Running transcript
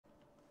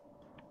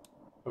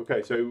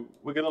Okay, so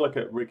we're going to look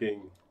at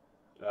rigging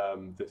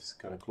this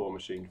kind of claw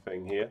machine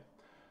thing here.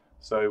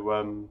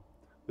 So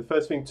the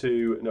first thing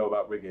to know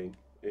about rigging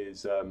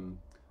is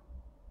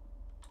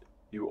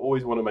you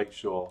always want to make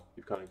sure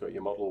you've kind of got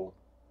your model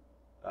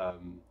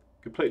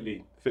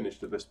completely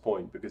finished at this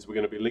point, because we're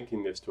going to be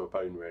linking this to a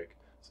bone rig.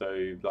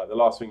 So like the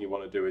last thing you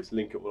want to do is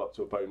link it all up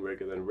to a bone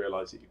rig and then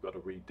realize that you've got to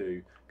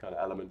redo kind of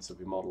elements of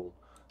your model.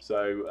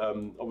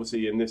 So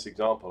obviously in this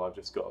example I've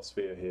just got a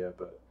sphere here,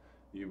 but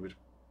you would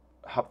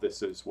have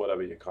this as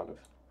whatever your kind of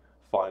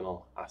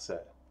final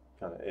asset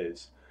kind of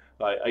is.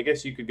 Like, I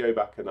guess you could go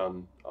back and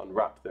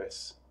unwrap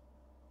this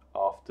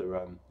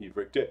after you've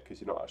rigged it,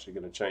 because you're not actually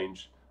going to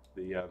change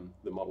the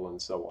model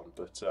and so on.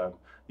 But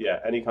yeah,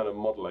 any kind of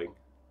modeling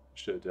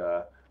should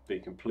be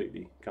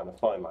completely kind of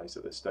finalized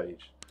at this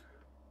stage.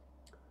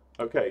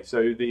 Okay,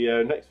 so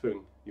the next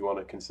thing you want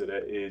to consider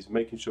is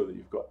making sure that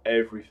you've got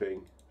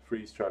everything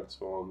freeze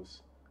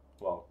transforms.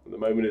 Well, at the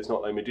moment it's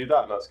not letting me do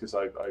that, and that's because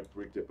I've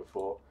rigged it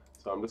before.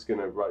 So I'm just going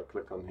to right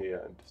click on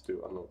here and just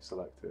do unlock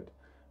selected,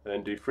 and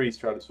then do freeze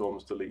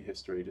transforms, delete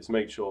history. Just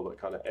make sure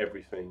that kind of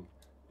everything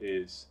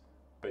is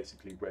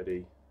basically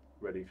ready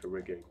for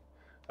rigging.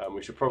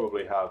 We should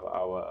probably have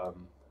our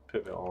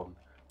pivot on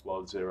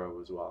world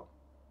 0 as well.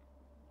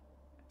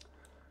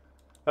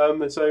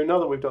 So now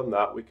that we've done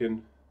that, we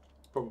can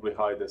probably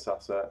hide this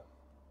asset.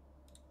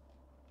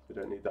 We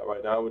don't need that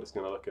right now. We're just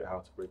going to look at how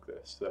to rig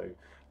this. So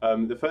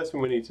the first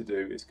thing we need to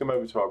do is come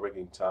over to our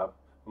rigging tab,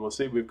 and we'll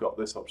see we've got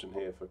this option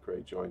here for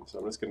create joint. So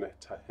I'm just going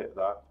to hit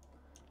that.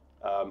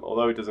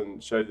 Although it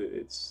doesn't show that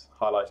it's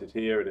highlighted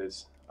here, it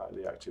is at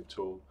the active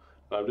tool.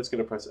 And I'm just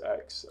going to press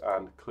X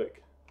and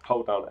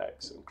hold down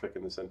X and click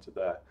in the center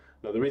there.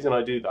 Now the reason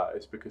I do that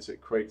is because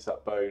it creates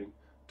that bone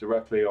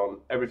directly on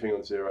everything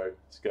on 0,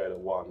 scale of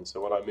 1.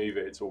 So when I move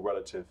it, it's all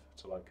relative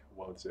to like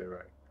world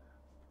 0.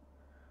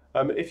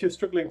 If you're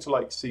struggling to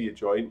like see your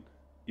joint,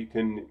 you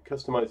can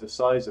customize the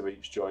size of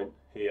each joint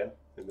here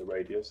in the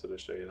radius. So I'll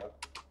show you that.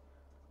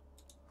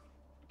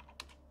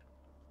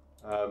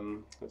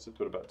 Let's just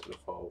put it back to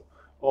default.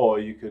 Or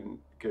you can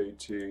go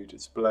to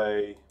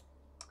display,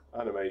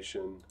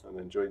 animation, and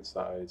then joint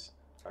size,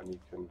 and you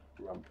can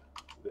ramp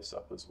this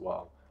up as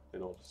well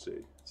in order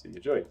to see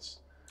your joints.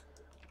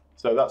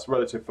 So that's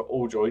relative for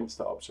all joints,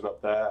 that option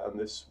up there, and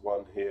this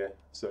one here.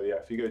 So yeah,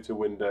 if you go to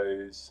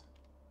Windows,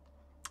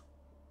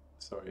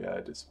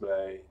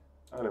 display,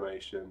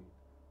 animation,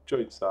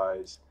 joint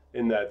size,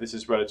 in there this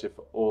is relative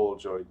for all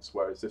joints,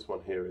 whereas this one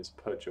here is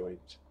per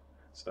joint.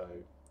 So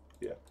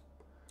yeah.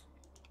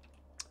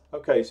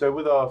 Okay, so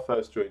with our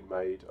first joint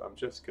made, I'm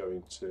just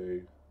going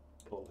to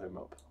pull him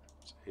up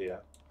to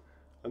here,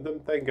 and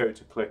then go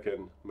to click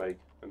and make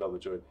another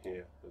joint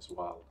here as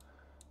well.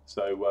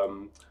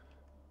 So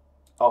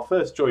our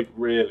first joint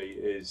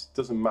really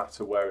doesn't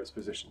matter where it's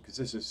positioned, because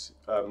this is,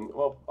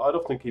 well, I'd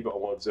often keep it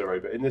on world 0,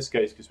 but in this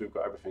case, because we've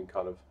got everything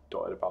kind of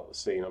dotted about the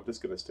scene, I'm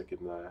just going to stick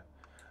in there.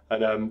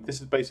 And this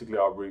is basically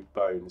our root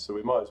bone, so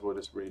we might as well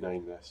just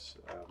rename this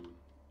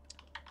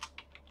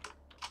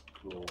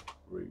claw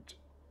root.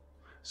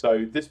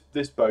 So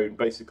this bone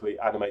basically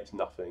animates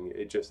nothing.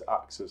 It just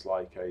acts as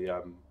like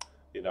a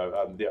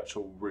the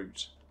actual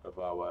root of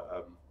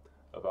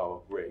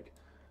our rig.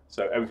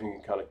 So everything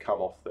can kind of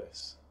come off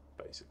this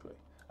basically.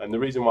 And the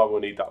reason why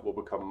we'll need that will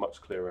become much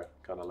clearer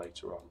kind of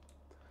later on.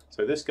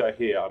 So this guy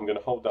here, I'm going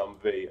to hold down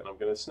V and I'm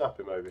going to snap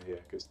him over here,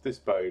 because this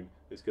bone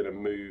is going to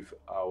move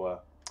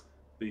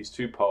these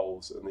two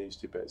poles, and these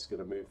two bits are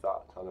going to move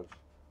that kind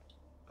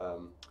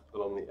of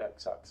along the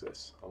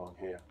x-axis along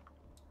here.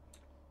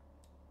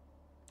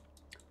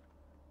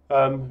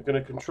 I'm going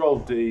to control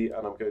D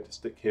and I'm going to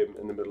stick him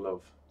in the middle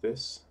of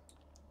this.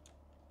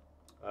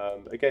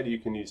 Again, you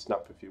can use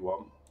snap if you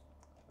want.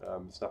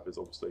 Snap is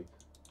obviously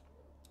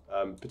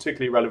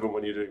particularly relevant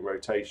when you're doing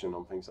rotation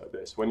on things like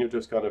this. When you're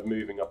just kind of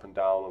moving up and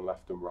down and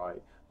left and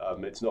right,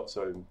 it's not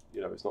so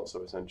it's not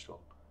so essential.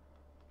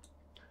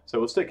 So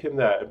we'll stick him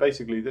there, and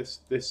basically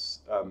this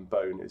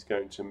bone is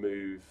going to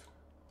move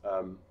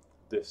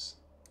this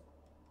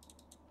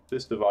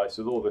device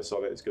with all this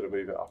on it. It's going to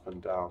move it up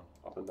and down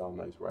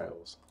those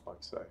rails, like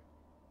so.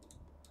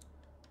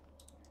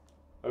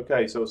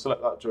 Okay, so we'll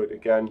select that joint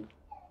again,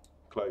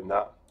 clone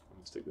that,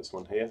 and stick this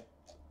one here.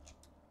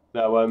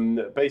 Now,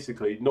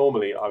 basically,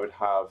 normally I would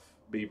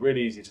be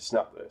really easy to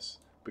snap this,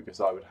 because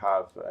I would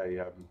have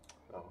a,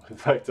 in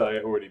fact, I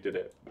already did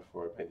it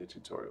before I made the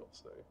tutorial.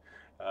 So,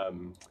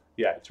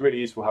 yeah, it's really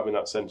useful having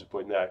that center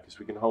point there, because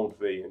we can hold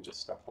V and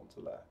just snap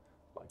onto there,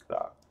 like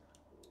that.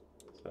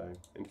 So,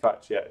 in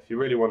fact, yeah, if you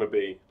really want to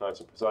be nice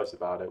and precise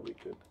about it, we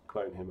can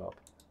clone him up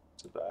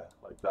to there,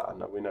 like that,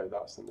 and we know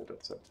that's in the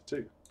dead center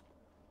too.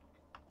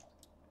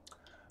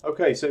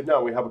 Okay, so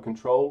now we have a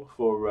control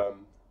for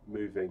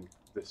moving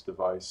this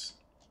device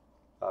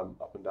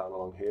up and down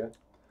along here.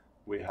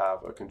 We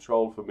have a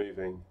control for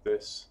moving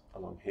this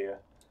along here,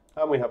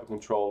 and we have a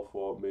control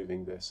for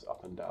moving this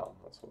up and down.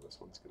 That's what this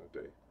one's going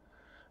to do.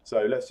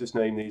 So let's just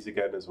name these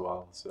again as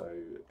well. So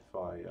if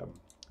I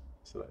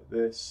select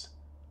this,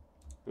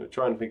 I'm going to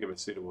try and think of a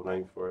suitable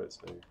name for it,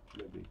 so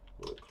maybe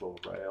call it claw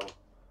rail.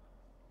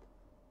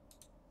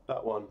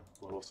 That one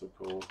we'll also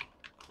call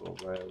claw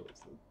rail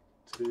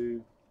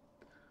 2.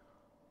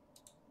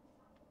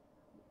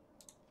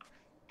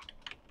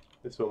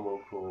 This one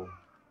we'll call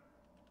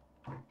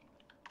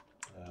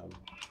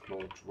claw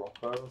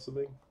dropper or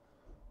something.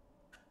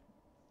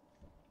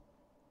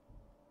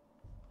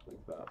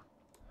 Like that.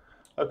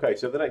 Okay,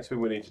 so the next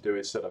thing we need to do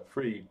is set up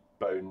 3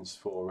 bones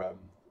for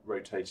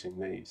rotating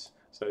these.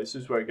 So this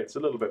is where it gets a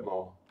little bit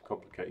more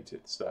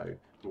complicated. So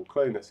we'll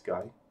clone this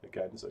guy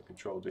again, so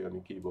Control D on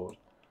your keyboard,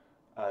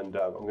 and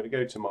I'm going to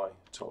go to my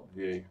top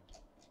view.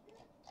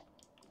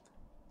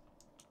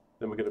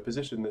 Then we're going to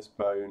position this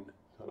bone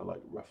kind of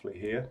like roughly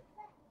here,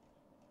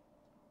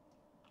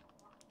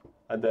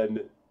 and then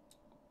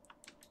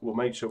we'll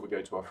make sure we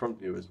go to our front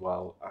view as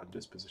well and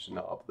just position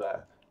that up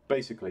there.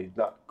 Basically,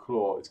 that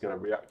claw is going to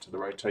react to the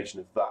rotation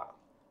of that,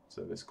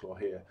 so this claw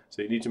here.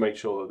 So you need to make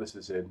sure that this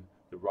is in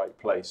the right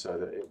place so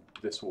that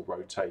this will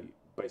rotate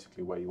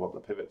basically where you want the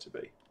pivot to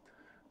be.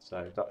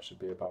 So that should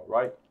be about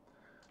right.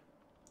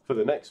 For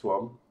the next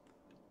one,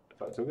 in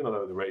fact, I'm going to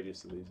lower the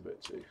radius of these a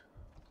bit too.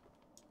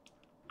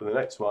 For the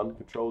next one,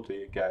 Control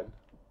D again,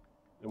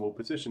 and we'll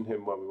position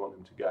him where we want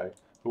him to go.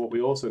 But what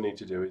we also need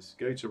to do is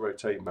go to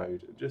rotate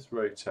mode and just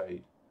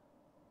rotate.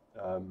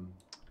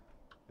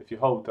 If you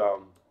hold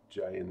down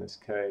J in this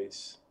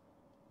case,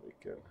 we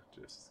can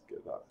just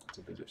get that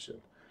into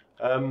position.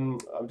 I'm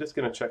just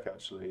going to check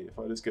actually, if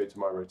I just go to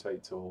my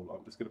rotate tool,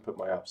 I'm just going to put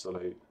my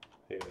absolute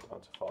here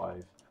down to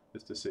 5,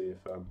 just to see if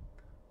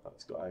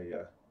that's got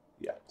a,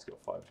 yeah, it's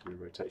got 5 degree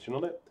rotation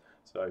on it,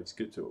 so it's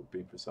good to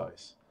be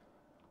precise.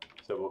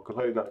 So we'll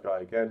clone that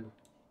guy again,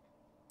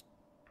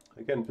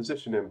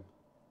 position him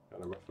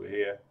kind of roughly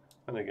here,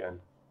 and again,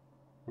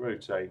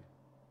 rotate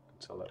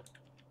until it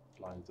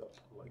lines up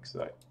like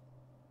so.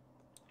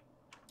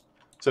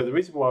 So the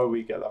reason why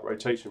we get that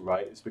rotation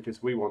right is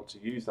because we want to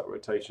use that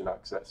rotation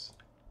axis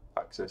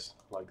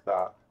like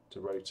that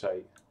to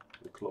rotate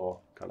the claw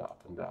kind of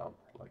up and down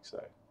like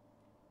so.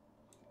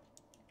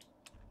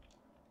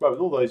 Right,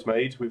 with all those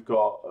made, we've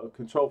got a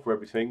control for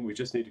everything. We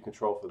just need a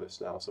control for this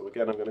now. So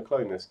again, I'm going to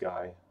clone this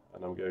guy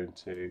and I'm going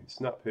to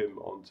snap him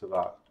onto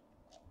that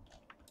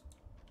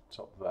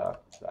top there.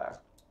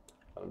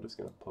 And I'm just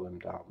going to pull him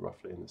down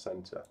roughly in the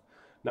center.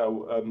 Now,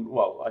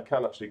 well, I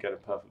can actually get him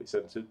perfectly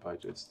centered by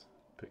just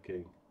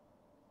picking,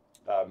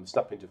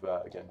 snapping to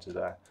vert again to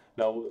there.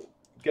 Now,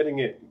 getting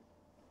it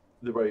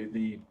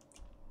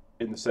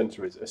in the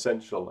center is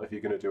essential if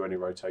you're going to do any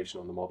rotation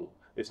on the model.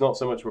 It's not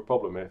so much of a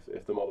problem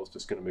if the model's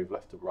just going to move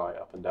left to right,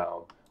 up and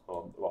down,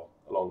 or well,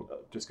 along,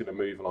 just going to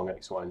move along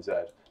X, Y, and Z.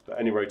 But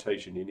any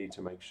rotation, you need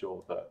to make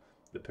sure that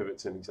the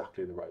pivot's in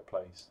exactly the right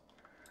place.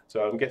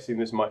 So I'm guessing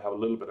this might have a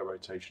little bit of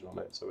rotation on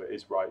it, so it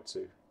is right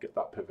to get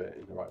that pivot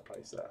in the right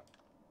place there.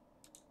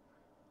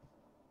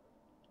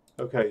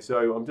 Okay,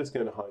 so I'm just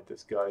going to hide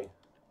this guy,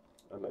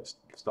 and let's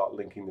start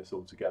linking this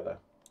all together.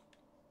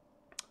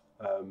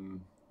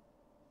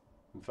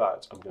 In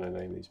fact, I'm going to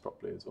name these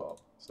properly as well.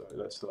 So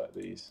let's select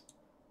these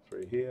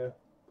 3 here.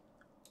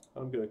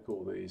 I'm going to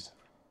call these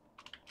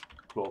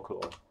claw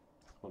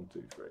 1,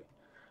 2, 3.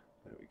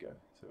 There we go.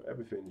 So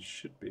everything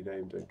should be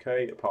named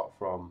okay, apart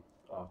from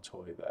our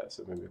toy there.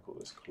 So maybe we'll call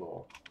this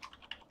claw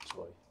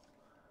toy.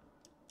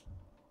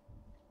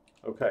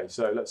 Okay,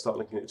 so let's start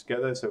linking it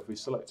together. So if we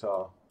select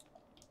our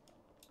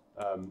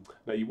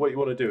now what you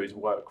want to do is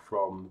work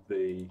from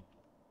the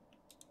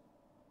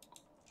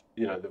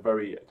the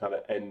very kind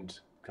of end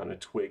kind of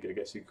twig, I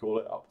guess you call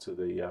it, up to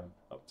the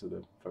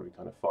very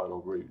kind of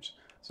final root.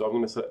 So I'm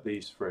going to select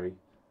these 3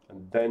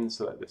 and then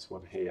select this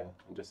one here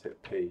and just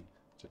hit P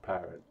to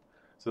parent.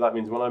 So that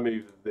means when I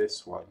move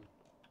this one,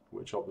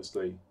 which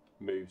obviously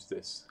moves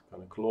this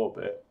kind of claw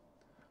bit,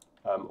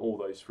 all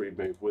those 3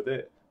 move with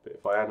it. But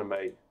if I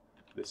animate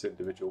this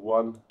individual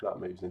one, that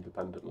moves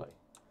independently.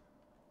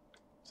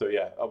 So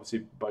yeah,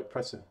 obviously by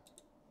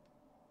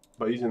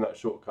using that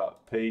shortcut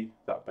P,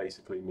 that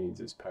basically means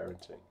it's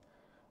parenting.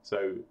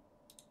 So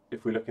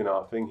if we look in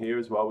our thing here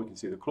as well, we can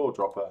see the claw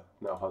dropper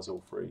now has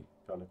all 3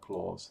 kind of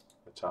claws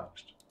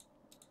attached.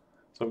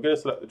 So I'm going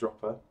to select the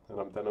dropper, and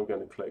then I'm going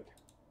to click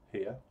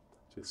here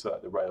to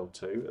select the rail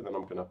 2, and then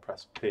I'm going to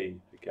press P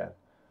again.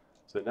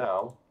 So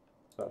now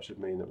that should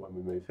mean that when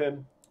we move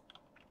him,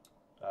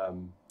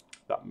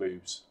 that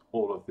moves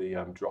all of the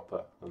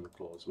dropper and the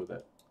claws with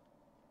it.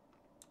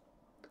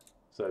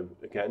 So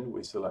again,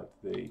 we select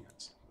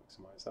let's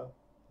maximize that.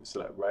 We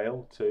select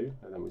rail 2,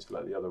 and then we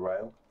select the other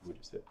rail, and we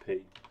just hit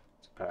P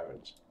to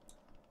parent.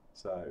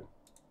 So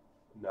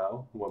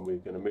now, when we're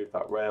going to move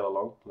that rail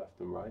along, left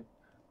and right,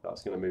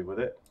 that's going to move with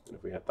it, and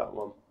if we hit that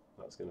one,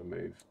 that's going to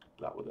move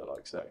that with it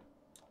like so.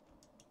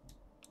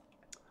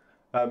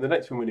 The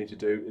next thing we need to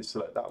do is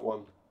select that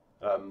one,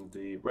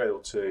 the rail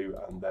 2,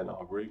 and then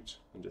our root,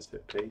 and just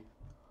hit P,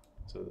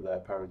 so that they're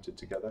parented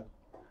together.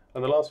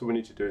 And the last thing we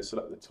need to do is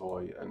select the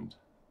toy and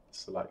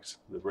select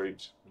the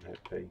root and hit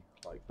P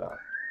like that.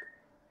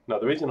 Now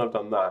the reason I've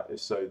done that is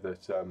so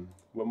that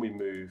when we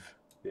move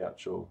the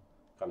actual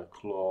kind of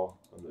claw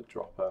and the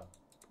dropper,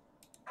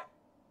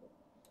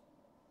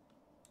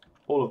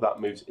 all of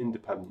that moves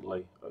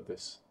independently of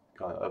this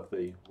kind of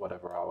the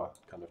whatever our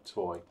kind of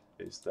toy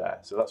is there.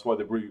 So that's why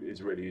the root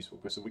is really useful,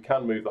 because we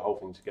can move the whole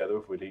thing together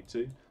if we need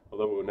to,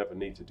 although we'll never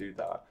need to do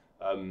that.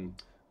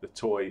 The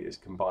toy is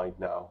combined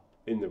now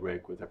in the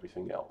rig with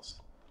everything else.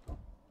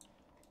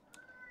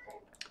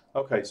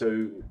 Okay,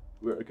 so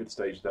we're at a good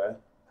stage there.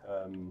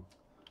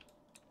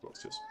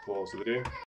 Let's just pause the video.